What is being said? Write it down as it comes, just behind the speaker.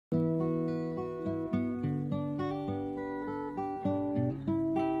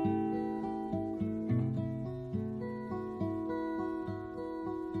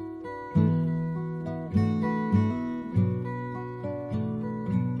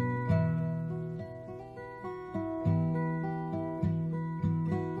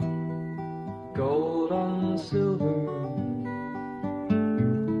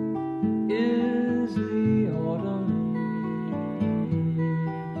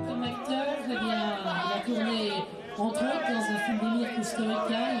Entre autres, dans un film d'Emile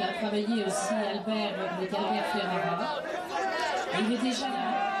Kusturica, il a travaillé aussi avec Albert Ferrara. Et il est déjà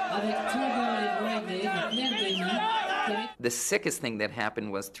là, avec Trevor et Brady, de Claire Denis. The sickest thing that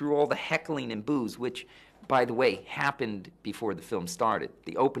happened was through all the heckling and boos, which, by the way, happened before the film started.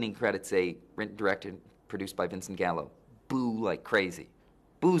 The opening credits say, written, directed, produced by Vincent Gallo. Boo like crazy.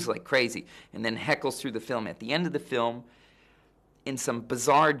 Boos like crazy. And then heckles through the film. At the end of the film, in some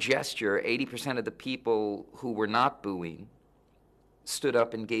bizarre gesture, 80% of the people who were not booing stood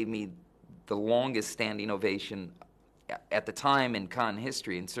up and gave me the longest standing ovation at the time in Cannes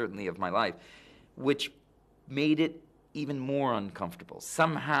history, and certainly of my life, which made it even more uncomfortable.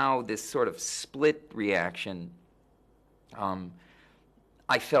 Somehow this sort of split reaction,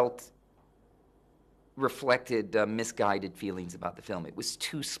 I felt reflected misguided feelings about the film. It was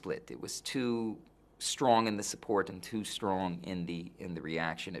too split. It was too strong in the support and too strong in the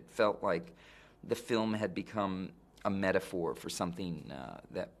reaction. It felt like the film had become a metaphor for something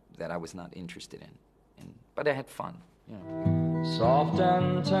that I was not interested in. But I had fun. Yeah. Soft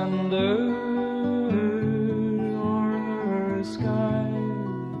and tender are her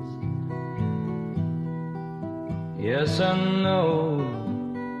skies. Yes and no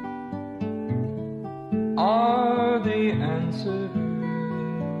are the answers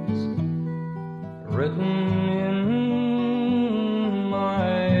written in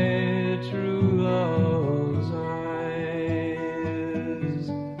my true love's eyes.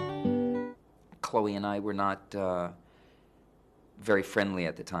 Chloe and I were not very friendly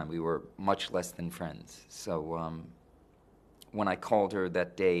at the time. We were much less than friends. So when I called her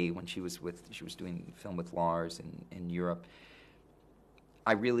that day when she was doing the film with Lars in Europe,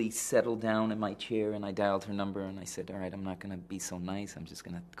 I really settled down in my chair and I dialed her number and I said, all right, I'm not going to be so nice. I'm just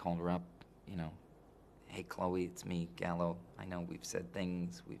going to call her up, you know. Hey, Chloe, it's me, Gallo. I know we've said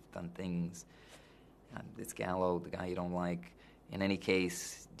things, we've done things. It's Gallo, the guy you don't like. In any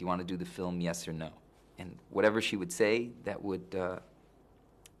case, do you want to do the film, yes or no? And whatever she would say, that would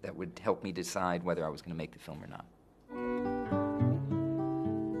help me decide whether I was going to make the film or not.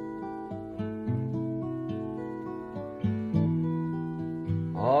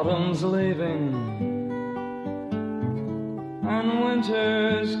 Autumn's leaving and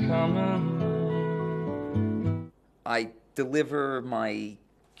winter's coming. I deliver my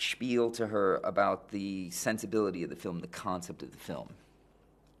spiel to her about the sensibility of the film, the concept of the film.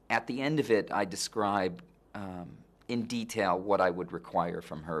 At the end of it, I describe in detail what I would require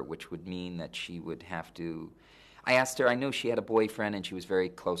from her, which would mean that she would have to... I asked her, I know she had a boyfriend and she was very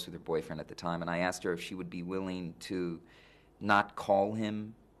close with her boyfriend at the time, and I asked her if she would be willing to not call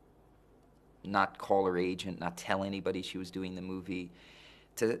him, not call her agent, not tell anybody she was doing the movie,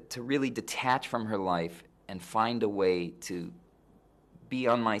 to really detach from her life and find a way to be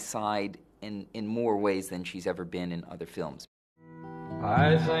on my side in more ways than she's ever been in other films.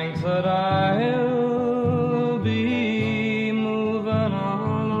 I think that I'll be moving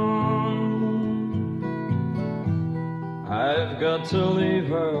on. I've got to leave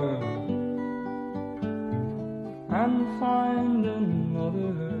her and find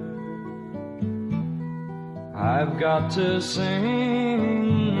another. I've got to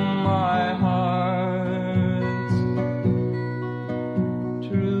sing my heart